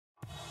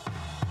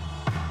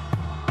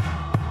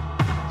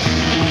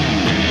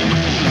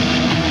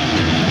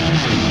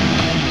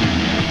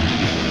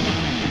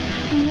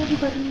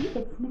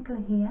it's Nicola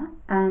here,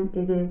 and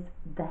it is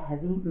the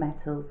Heavy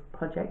Metals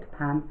Project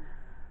Pan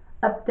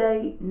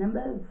update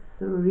number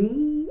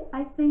 3,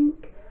 I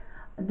think.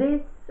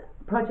 This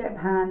project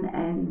pan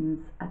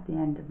ends at the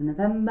end of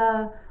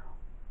November.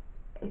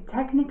 It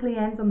technically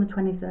ends on the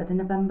 23rd of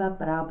November,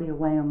 but I'll be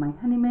away on my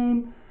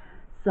honeymoon,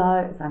 so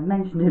as I've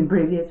mentioned in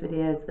previous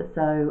videos,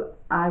 so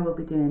I will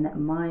be doing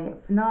my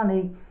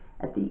finale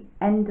at the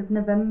end of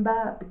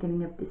November,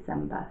 beginning of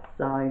December.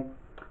 So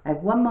I have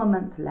 1 more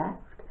month left.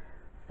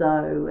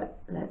 So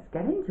let's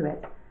get into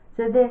it.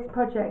 So this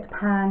project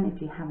pan,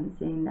 if you haven't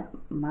seen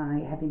my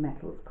Heavy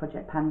Metals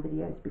project pan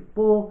videos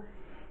before,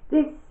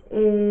 this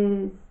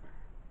is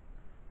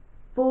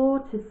 4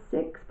 to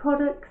 6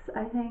 products,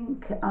 I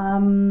think,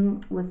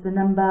 was the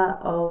number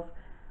of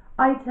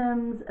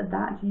items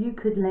that you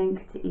could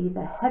link to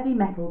either heavy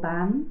metal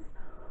bands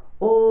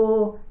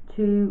or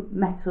to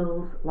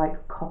metals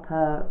like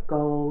copper,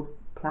 gold,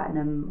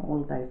 platinum,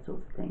 all those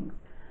sorts of things.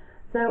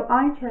 So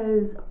I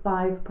chose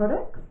 5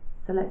 products.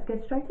 So let's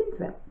get straight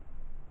into it.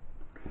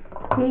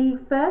 The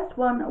first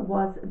one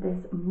was this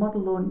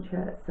Model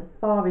Launcher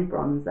Safari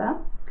Bronzer,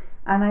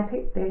 and I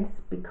picked this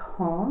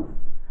because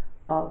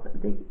of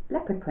the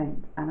leopard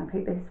print, and I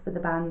picked this for the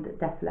band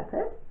Def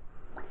Leppard.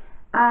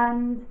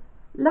 And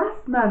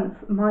last month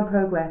my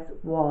progress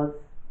was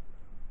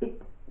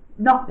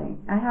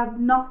nothing. I had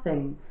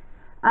nothing.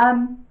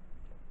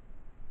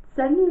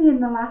 Suddenly in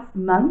the last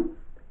month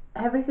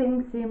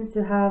everything seems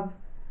to have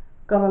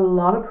got a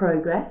lot of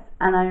progress,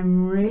 and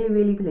I'm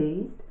really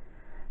pleased.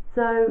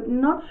 So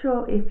not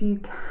sure if you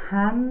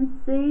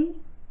can see,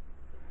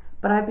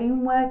 but I've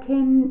been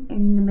working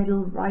in the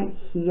middle right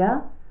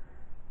here.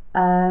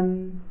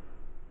 Don't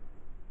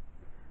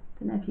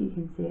know if you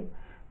can see it,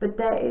 but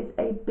there is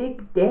a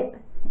big dip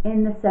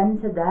in the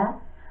center there.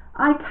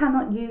 I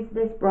cannot use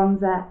this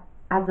bronzer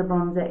as a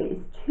bronzer. It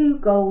is too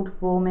gold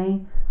for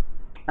me.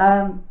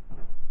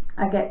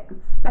 I get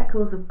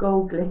speckles of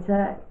gold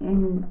glitter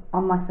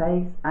on my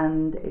face,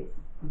 and it's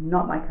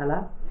not my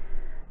colour.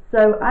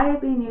 So I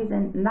have been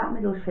using that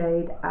middle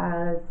shade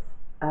as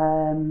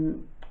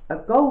a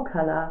gold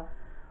colour,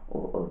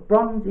 or a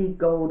bronzy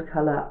gold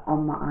colour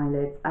on my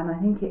eyelids, and I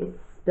think it is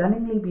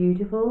stunningly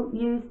beautiful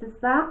used as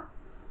that.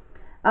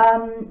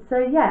 So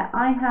yeah,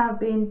 I have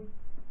been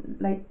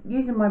like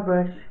using my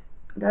brush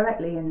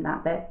directly in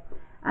that bit,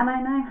 and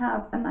I now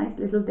have a nice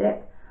little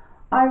dip.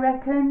 I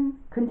reckon,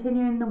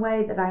 continuing the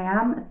way that I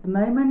am at the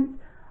moment,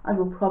 I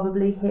will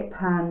probably hit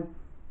pan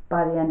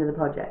by the end of the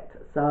project.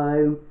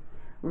 So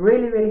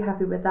really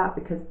happy with that,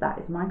 because that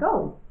is my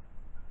goal.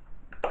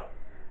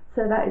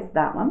 So that is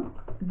that one.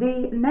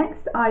 The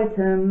next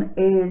item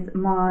is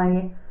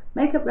my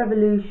Makeup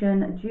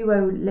Revolution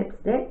Duo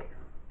Lipstick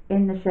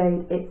in the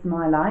shade It's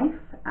My Life,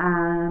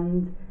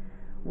 and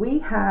we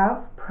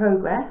have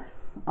progress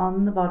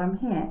on the bottom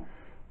here.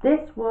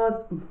 This was...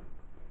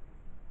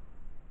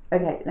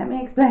 Okay, let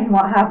me explain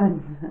what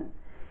happened.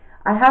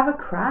 I have a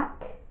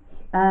crack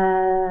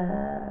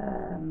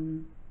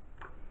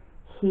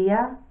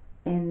here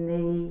in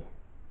the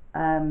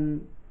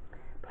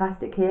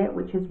plastic here,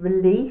 which has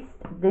released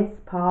this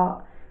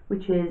part,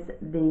 which is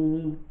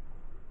the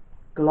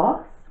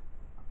gloss.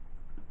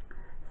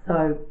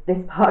 So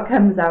this part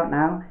comes out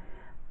now,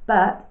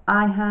 but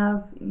I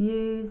have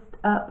used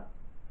up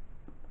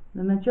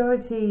the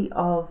majority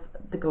of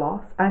the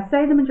gloss. I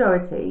say the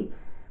majority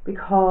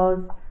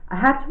because I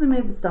had to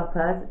remove the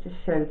stopper, as I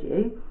just showed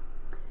you,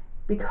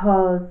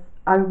 because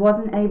I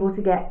wasn't able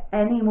to get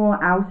any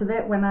more out of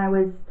it when I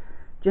was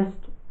just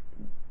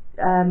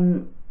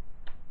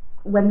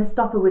when the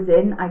stopper was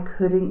in. I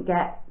couldn't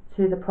get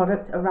to the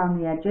product around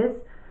the edges,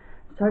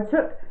 so I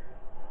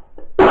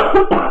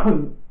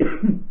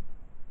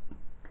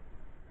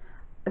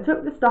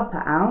took the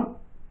stopper out,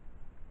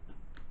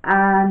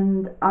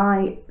 and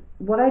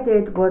what I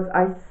did was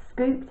I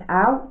scooped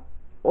out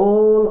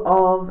all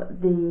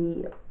of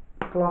the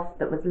gloss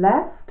that was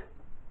left,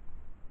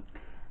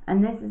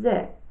 and this is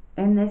it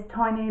in this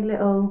tiny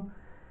little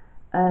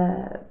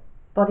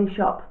Body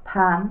Shop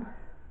pan,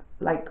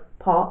 like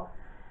pot.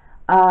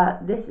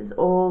 This is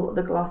all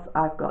the gloss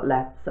I've got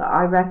left, so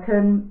I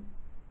reckon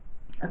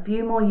a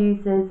few more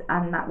uses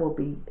and that will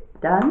be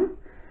done.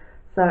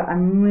 So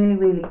I'm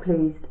really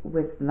pleased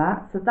with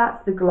that. So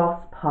that's the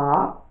gloss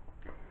part,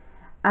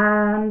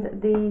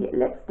 and the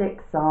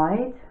lipstick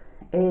side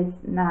is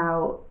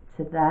now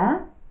to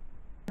there.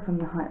 From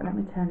the height, let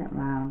me turn it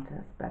round,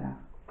 that's better.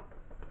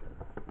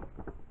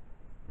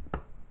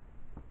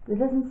 There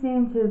doesn't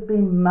seem to have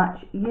been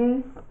much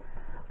use,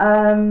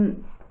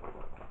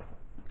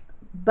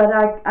 but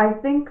I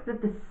think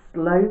that the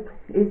slope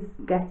is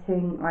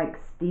getting like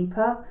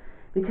steeper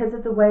because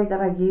of the way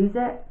that I use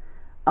it.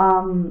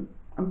 I'm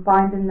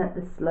finding that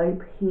the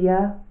slope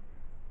here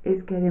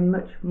is getting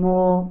much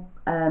more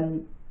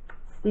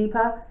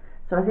steeper,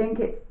 so I think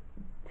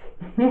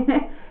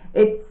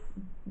it's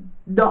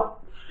not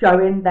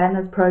showing then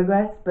as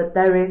progress, but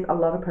there is a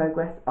lot of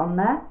progress on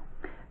there.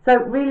 So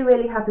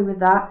really happy with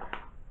that.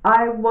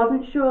 I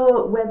wasn't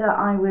sure whether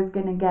I was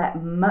going to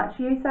get much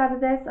use out of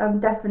this. I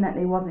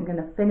definitely wasn't going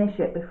to finish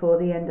it before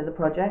the end of the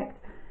project,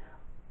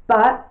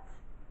 but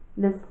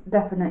there's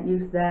definite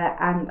use there,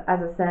 and as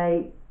I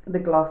say, the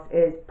gloss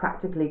is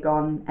practically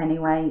gone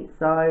anyway,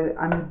 so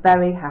I'm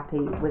very happy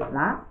with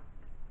that,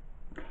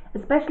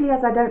 especially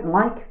as I don't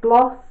like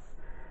gloss.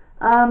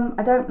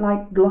 I don't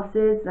like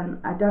glosses, and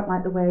I don't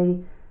like the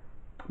way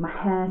my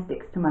hair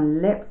sticks to my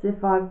lips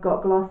if I've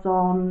got gloss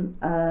on,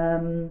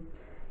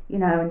 you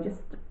know, and just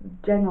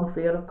general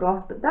feel of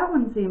gloss, but that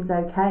one seems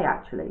okay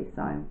actually,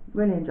 so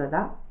really enjoyed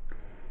that.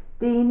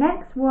 The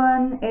next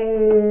one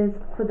is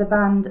for the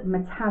band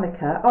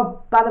Metallica.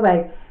 Oh, by the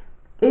way,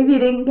 if you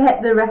didn't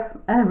get the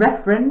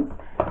reference,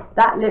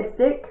 that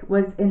lipstick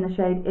was in the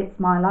shade It's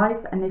My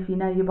Life, and if you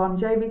know your Bon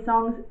Jovi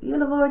songs, you'll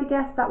have already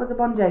guessed that was a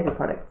Bon Jovi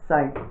product,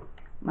 so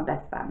my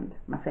best band,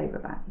 my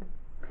favourite band.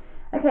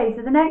 Okay,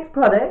 so the next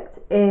product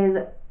is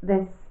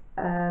this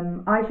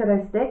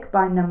eyeshadow stick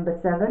by Number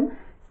 7,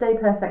 Stay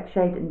Perfect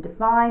Shade and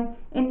Define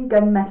in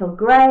Gunmetal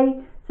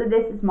Grey. So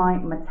this is my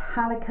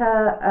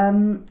Metallica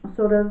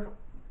sort of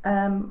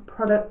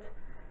product,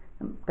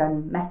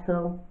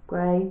 Gunmetal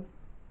Grey,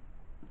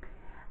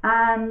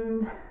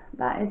 and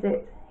that is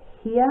it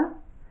here.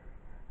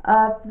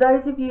 For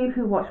those of you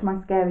who watch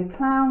my Scary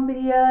Clown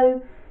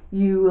video,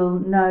 you will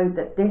know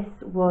that this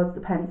was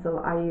the pencil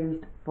I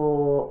used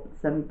for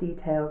some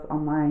details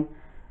on my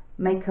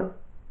makeup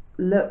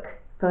look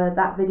for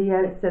that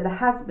video, so there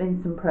has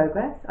been some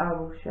progress. I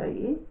will show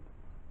you.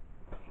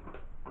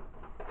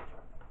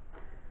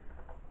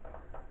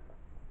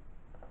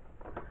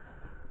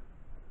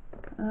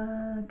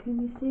 Can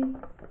you see?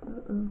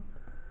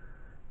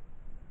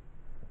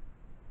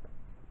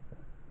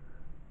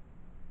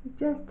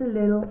 Just a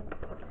little.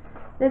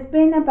 There's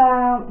been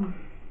about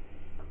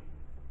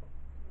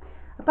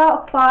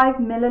 5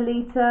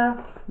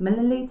 millimeter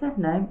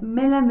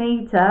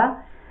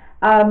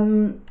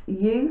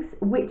use,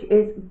 which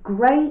is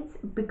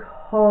great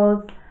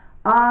because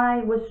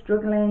I was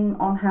struggling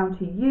on how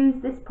to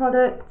use this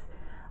product.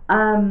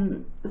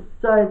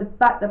 So the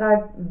fact that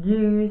I've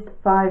used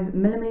 5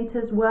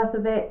 millimeters worth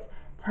of it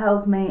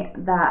tells me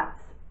that,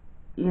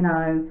 you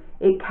know,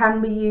 it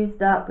can be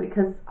used up,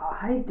 because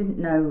I didn't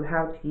know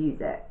how to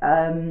use it.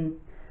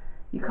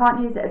 You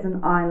can't use it as an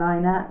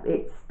eyeliner.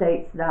 It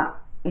states that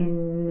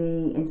in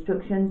the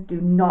instructions, do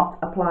not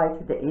apply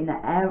to the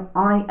inner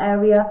eye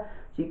area,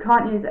 so you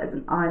can't use it as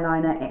an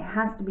eyeliner. It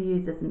has to be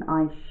used as an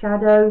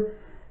eyeshadow.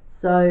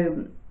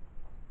 So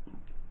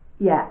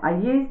yeah, I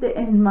used it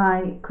in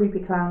my creepy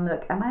clown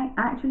look, and I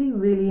actually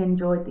really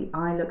enjoyed the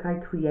eye look I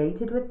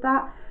created with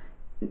that,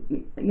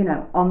 you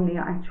know, on the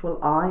actual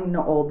eye,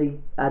 not all the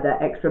other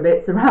extra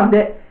bits around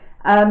it.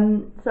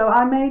 So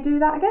I may do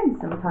that again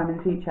sometime in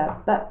the future,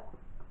 but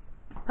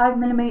 5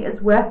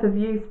 millimeters worth of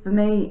use for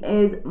me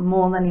is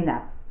more than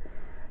enough.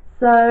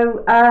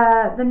 So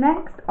the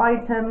next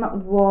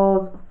item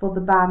was for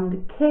the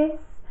band Kiss,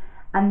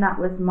 and that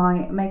was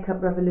my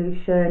Makeup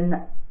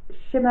Revolution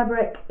Shimmer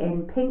Brick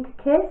in Pink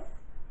Kiss,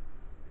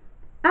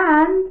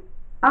 and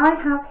I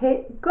have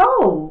hit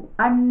goal.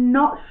 I'm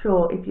not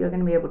sure if you're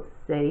going to be able to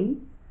see,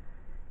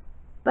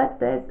 but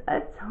there's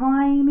a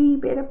tiny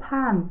bit of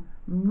pan,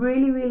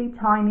 really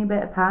tiny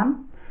bit of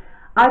pan.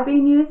 I've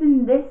been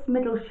using this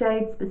middle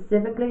shade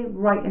specifically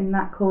right in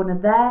that corner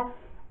there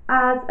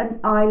as an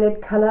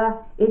eyelid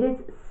colour. It is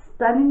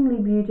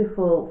stunningly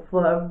beautiful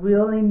for a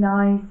really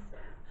nice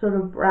sort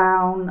of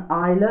brown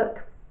eye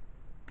look,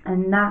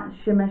 and that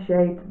shimmer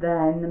shade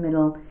there in the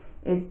middle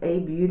is a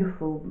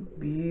beautiful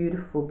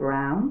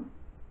brown.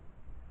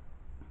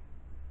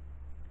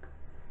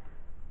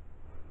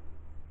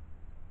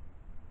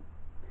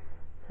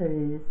 So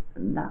it is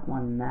that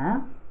one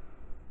there,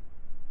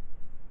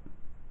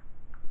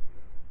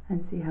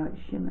 and see how it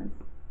shimmers,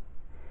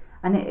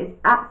 and it is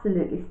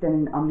absolutely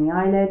stunning on the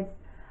eyelids.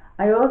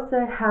 I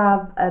also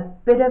have a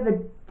bit of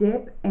a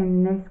dip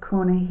in this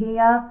corner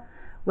here,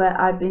 where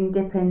I've been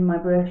dipping my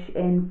brush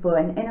in for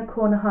an inner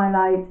corner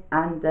highlight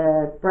and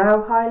a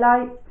brow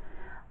highlight.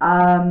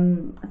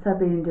 So I've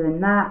been doing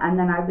that, and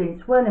then I've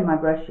been swirling my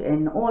brush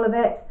in all of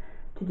it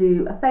to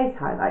do a face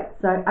highlight.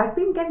 So I've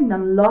been getting a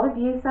lot of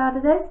use out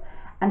of this,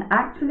 and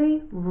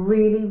actually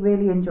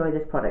really enjoy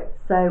this product.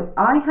 So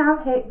I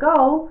have hit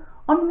goal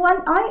on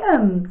one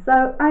item,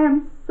 so I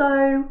am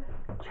so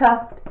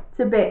chuffed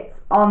to bits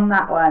on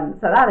that one.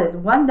 So that is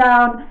one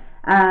down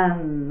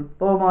and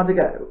 4 more to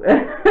go.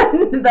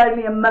 There's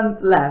only a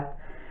month left.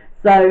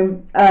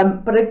 So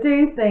but I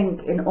do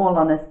think, in all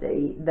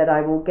honesty, that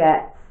I will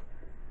get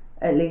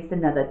at least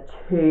another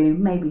 2,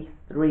 maybe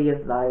 3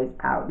 of those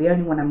out. The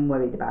only one I'm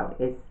worried about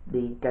is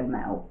the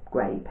Gunmetal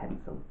Grey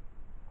pencil.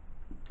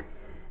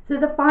 So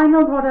the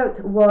final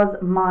product was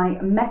my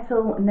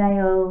Metal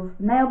Nails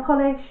nail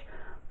polish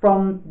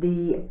from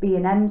the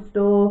B&M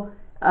store.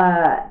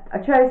 I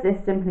chose this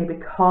simply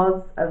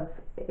because of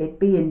it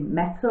being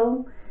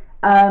metal.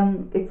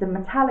 It's a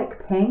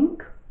metallic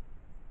pink.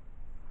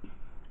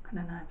 I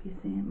don't know if you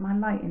see it. My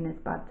lighting is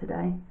bad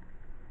today.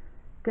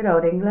 Good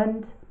old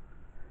England.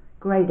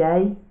 Grey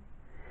day.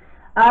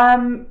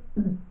 No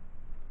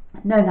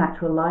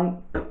natural light.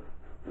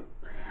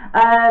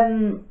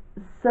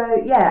 So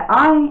yeah,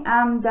 I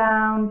am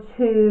down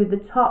to the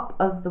top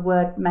of the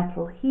word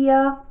metal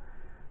here.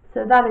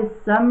 So that is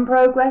some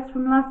progress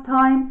from last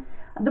time.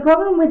 The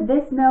problem with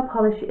this nail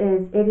polish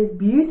is it is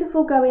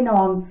beautiful going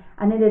on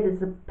and it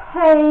is a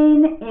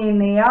pain in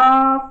the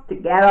arse to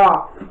get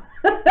off.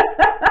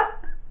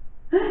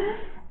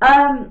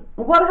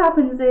 What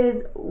happens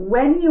is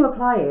when you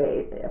apply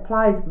it, it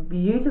applies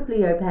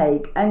beautifully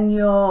opaque and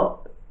you're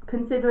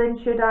considering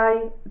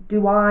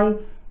do I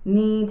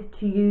need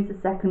to use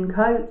a second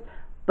coat,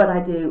 but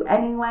I do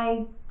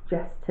anyway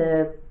just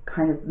to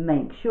kind of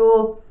make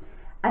sure.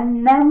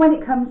 And then when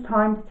it comes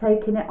time to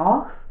taking it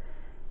off,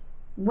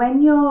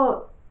 when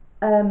you're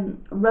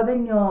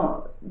rubbing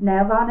your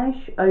nail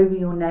varnish over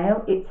your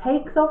nail, it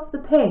takes off the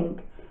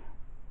pink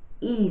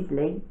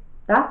easily,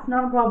 that's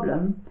not a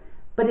problem,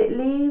 but it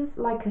leaves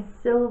like a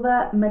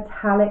silver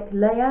metallic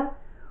layer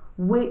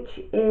which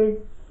is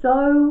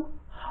so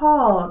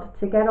hard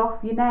to get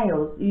off your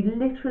nails. You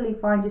literally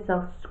find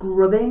yourself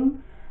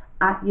scrubbing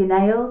at your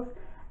nails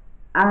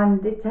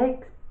and it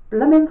takes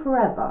blooming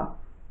forever.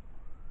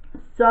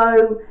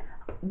 So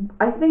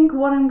I think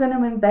what I'm going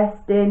to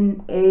invest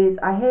in is,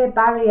 I hear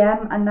Barry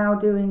M are now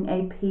doing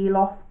a peel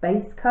off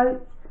base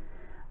coat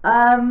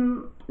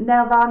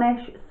nail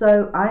varnish,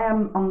 so I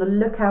am on the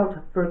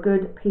lookout for a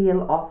good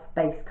peel off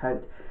base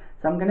coat.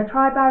 So I'm going to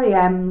try Barry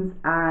M's,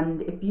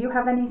 and if you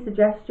have any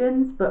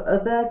suggestions for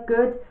other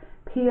good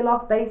peel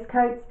off base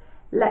coats,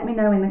 let me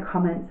know in the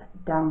comments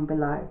down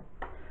below.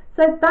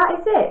 So that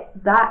is it.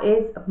 That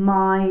is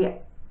my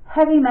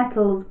Heavy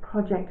Metals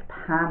Project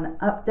Pan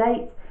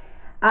update.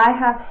 I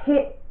have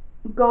hit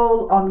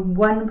goal on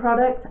one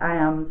product. I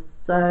am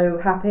so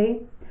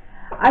happy.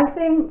 I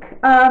think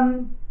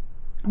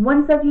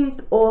once I've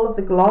used all of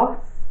the gloss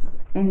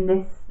in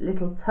this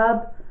little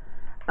tub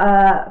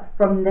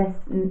from this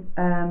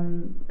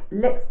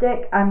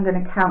lipstick, I'm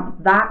going to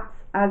count that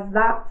as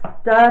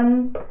that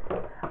done.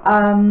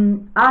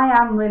 I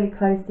am really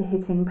close to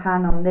hitting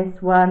pan on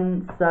this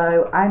one,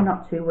 so I'm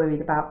not too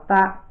worried about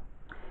that.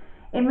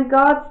 In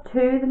regards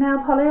to the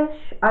nail polish,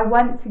 I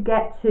want to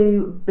get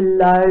to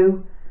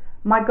below,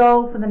 my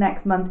goal for the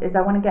next month is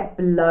I want to get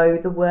below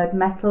the word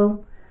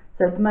metal.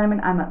 So at the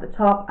moment I'm at the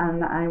top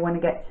and I want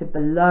to get to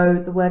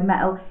below the word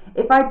metal.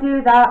 If I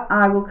do that,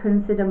 I will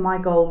consider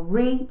my goal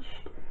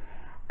reached,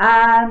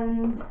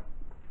 and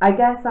I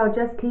guess I'll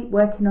just keep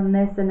working on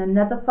this, and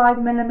another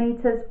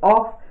 5mm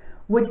off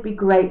would be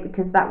great,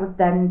 because that would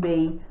then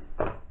be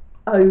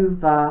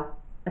over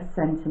a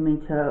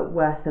centimetre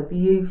worth of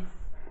use,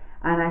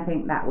 and I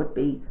think that would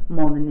be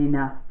more than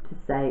enough to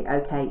say,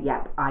 okay,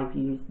 yep, I've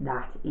used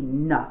that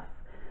enough,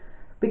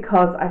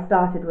 because I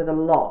started with a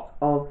lot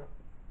of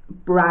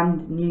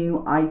brand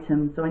new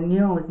items, so I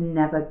knew I was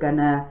never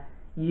gonna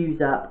use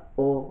up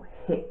or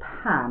hit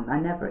pan. I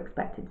never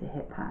expected to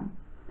hit pan.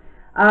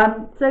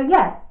 So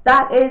yeah,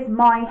 that is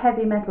my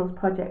Heavy Metals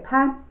Project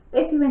Pan.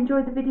 If you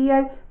enjoyed the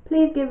video,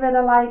 please give it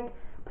a like,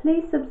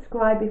 please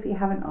subscribe if you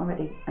haven't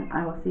already, and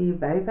I will see you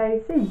very,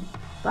 very soon.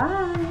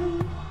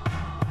 Bye.